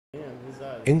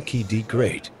Enki D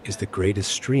Great is the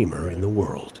greatest streamer in the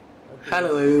world.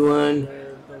 Hello everyone,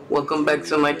 welcome back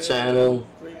to my channel.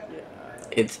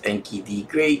 It's Enki D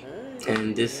Great,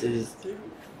 and this is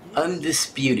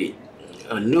Undisputed,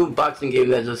 a new boxing game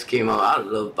that just came out. I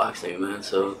love boxing, man,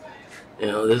 so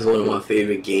this is one of my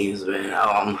favorite games, man.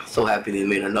 I'm so happy they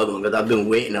made another one because I've been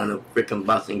waiting on a freaking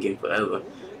boxing game forever.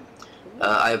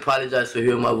 I apologize for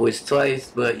hearing my voice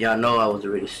twice, but y'all know I was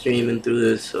already streaming through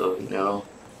this, so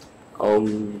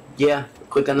yeah,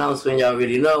 quick announcement. Y'all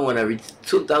already know, when I reach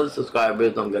 2,000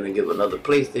 subscribers, I'm gonna give another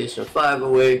PlayStation 5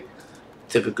 away,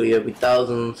 typically every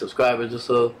 1,000 subscribers or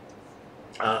so.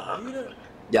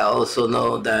 Y'all also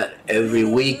know that every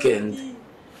weekend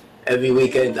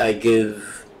I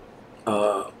give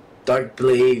Dark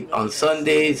Blade on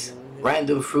Sundays,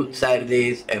 Random Fruit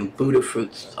Saturdays, and Buddha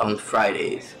Fruits on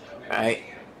Fridays. Alright,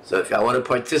 so if y'all want to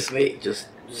participate, just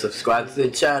subscribe to the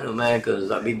channel, man,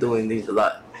 because I'll be doing these a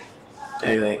lot.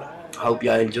 Anyway, I hope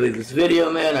y'all enjoyed this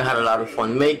video, man. I had a lot of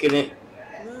fun making it.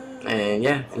 And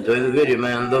yeah, enjoy the video,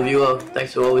 man. Love you all.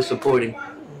 Thanks for always supporting.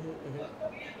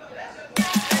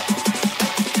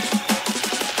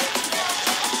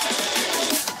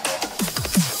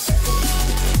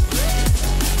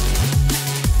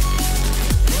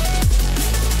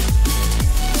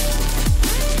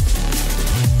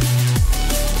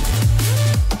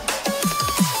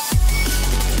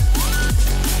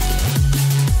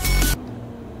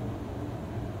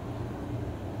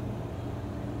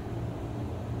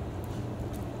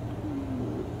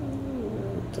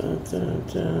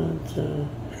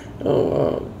 Oh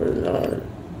wow, Bernard.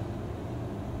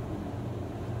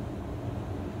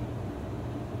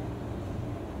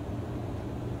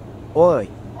 Oi.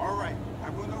 Alright, I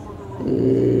went over the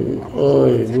road.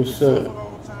 Oi, what's up?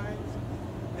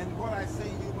 And what I say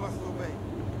you must obey.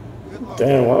 Good luck.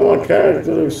 Damn, why my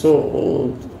character look so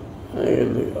old? I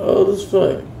ain't look old as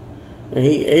fuck. And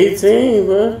he 18,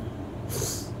 bro.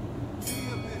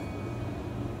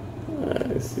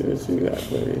 Alright, see what you got,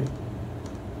 buddy.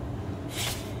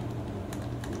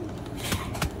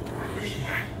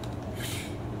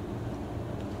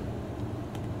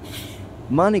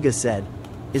 Moniga said,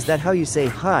 "Is that how you say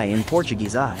hi in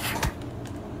Portuguese?" I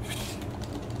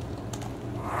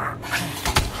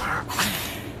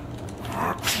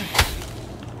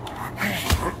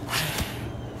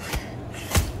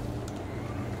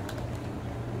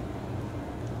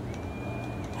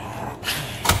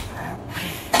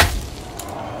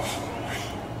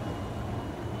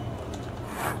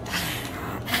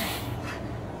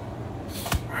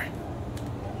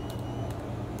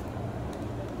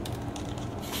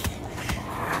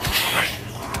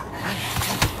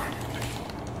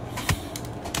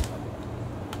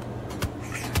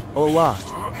Olá.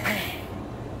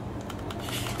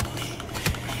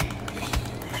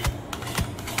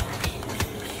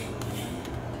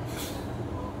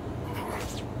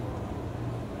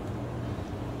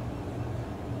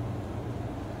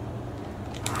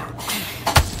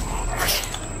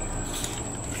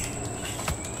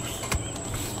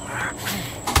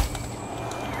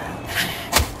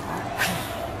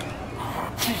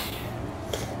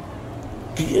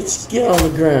 Get on the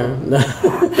ground.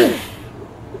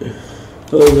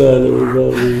 Oh God, it was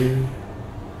lovely.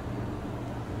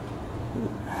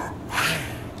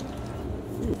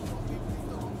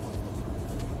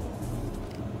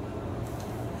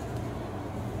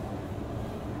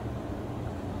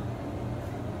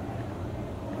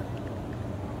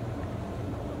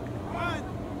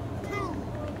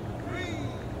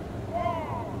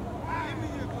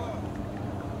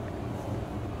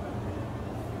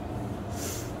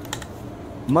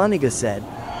 Moniga said,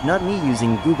 "Not me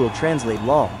using Google Translate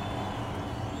lol."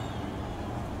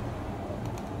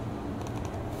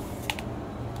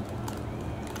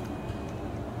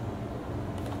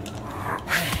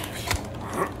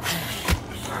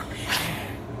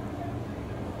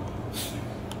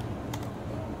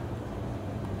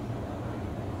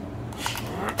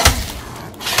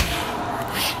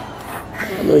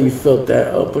 I know you felt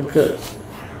that uppercut.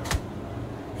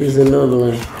 Here's another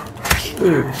one.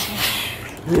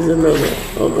 Here's another one.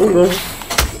 Oh,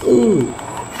 ooh.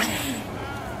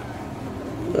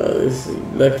 Oh, this is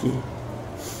lucky.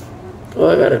 Oh,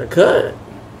 I got a cut.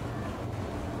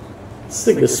 This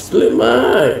nigga split my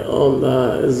eye. Oh,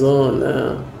 nah, it's on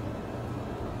now.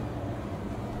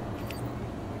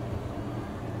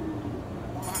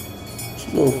 This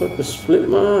motherfucker split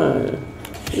my eye.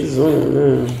 It's on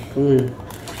now. Come here.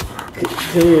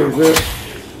 Come here, bro.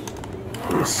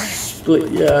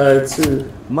 Split your eye,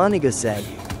 too. Moniga said,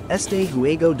 "Este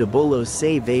juego de bolos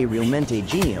se ve realmente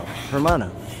genial,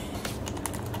 hermano."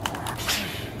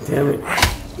 Damn it.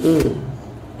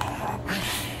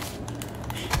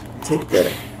 take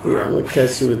that. Yeah, I'm gonna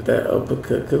catch you with that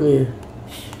uppercut. Come here.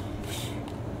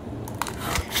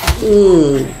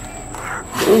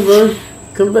 Don't run.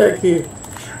 Come back here.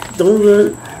 Don't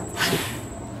run.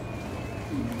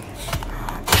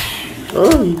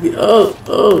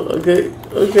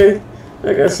 Okay.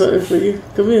 I got something for you.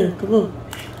 Come here. Come on.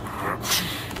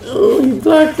 Oh, you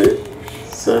blocked it.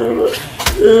 Son of a.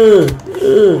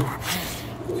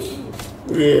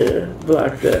 Yeah,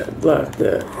 block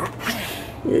that.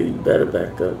 Yeah, you better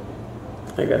back up.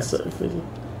 I got something for you.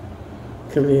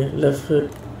 Come here, left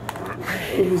hook.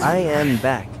 I am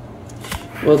back.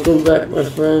 Welcome back, my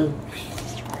friend.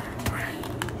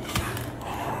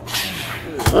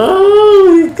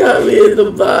 Oh, he got me in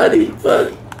the body,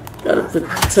 but gotta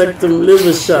protect them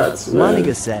liver shots, man.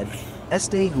 Monica said,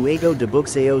 Este juego de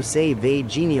boxeo se ve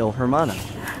genial, hermano.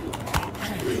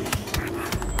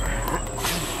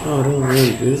 Oh, don't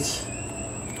run, bitch.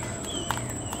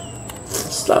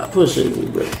 Stop pushing me,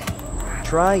 bro.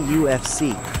 Try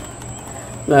UFC.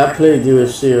 Nah, I played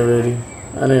UFC already.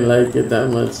 I didn't like it that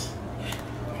much.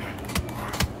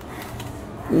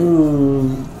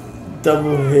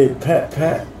 Double hit,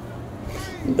 pat.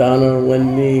 Down on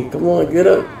one knee. Come on, get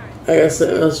up. I got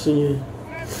something else for you.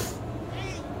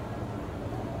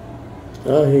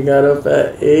 Oh, he got up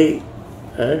at 8.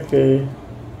 Okay.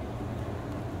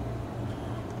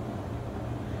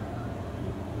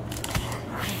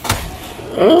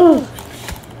 Oh.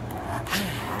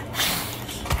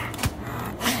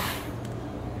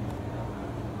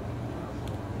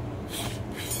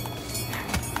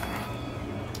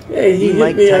 Hey, he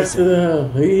hit me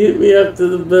after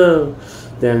the bell.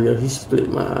 Damn, yo, he split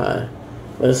my eye.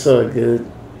 That's all good.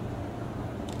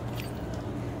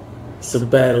 It's a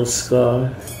battle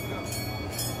scar.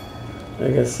 I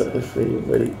got something for you,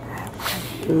 buddy.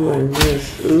 Ooh, I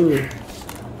missed.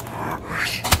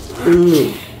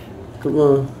 Ooh. Come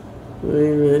on. You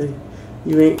ain't ready.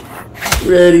 You ain't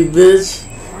ready, bitch.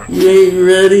 You ain't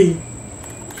ready.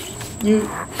 You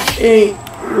ain't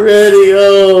ready.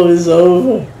 Oh, it's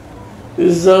over.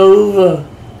 It's over.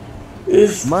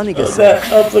 It's Monica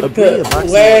that uppercut.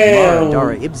 Wow.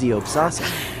 Dara Ibzio Psasa.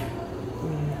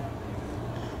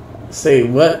 Say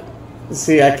what?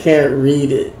 See, I can't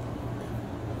read it.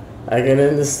 I can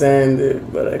understand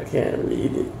it, but I can't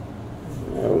read it.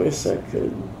 I wish I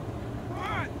could.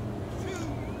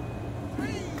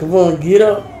 Come on, get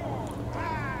up.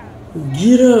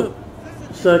 Get up.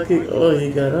 So I could, oh,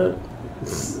 he got up.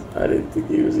 I didn't think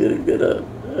he was going to get up.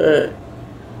 Alright.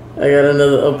 I got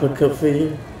another uppercut for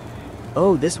you.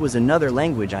 Oh, this was another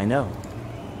language I know.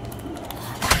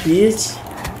 Bitch.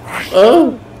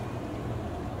 Oh.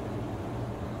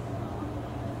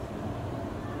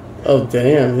 Oh,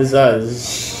 damn. His eyes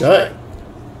is shut.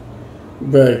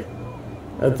 But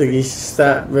I think he should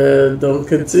stop, man. Don't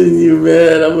continue,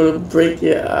 man. I'm going to break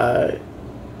your eye.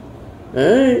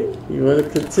 Alright. You want to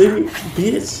continue?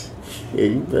 Bitch. Yeah,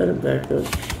 you better back up.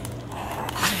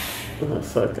 Oh,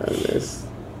 fuck, I missed.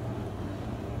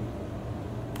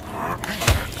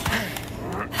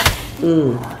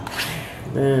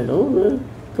 Man, don't run.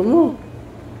 Come on.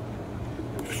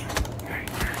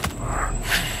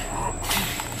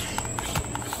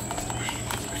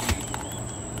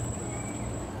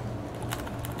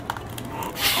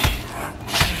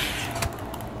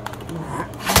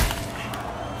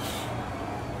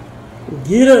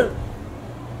 Get up.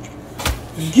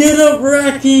 Get up,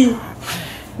 Rocky.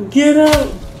 Get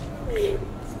up.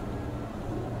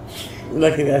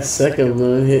 Lucky that second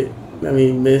one hit. I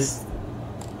mean, missed.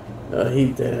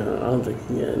 He down. I don't think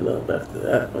he got enough after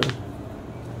that one.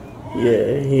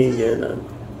 Yeah, he ain't getting up.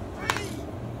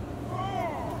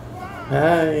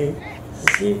 5,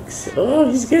 6. Oh,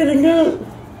 he's getting up.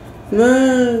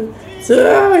 9, 10.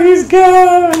 Oh, he's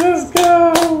gone. Let's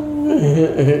go.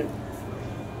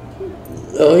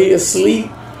 Oh, he asleep.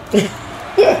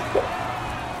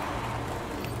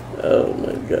 Oh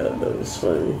my God, that was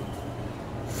funny.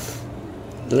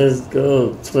 Let's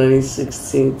go.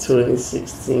 2016,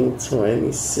 2016,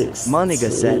 2016. Monica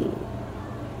said.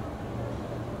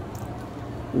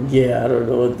 Yeah, I don't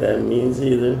know what that means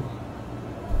either.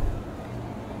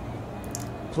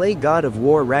 Play God of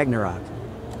War Ragnarok.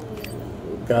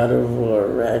 God of War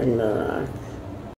Ragnarok.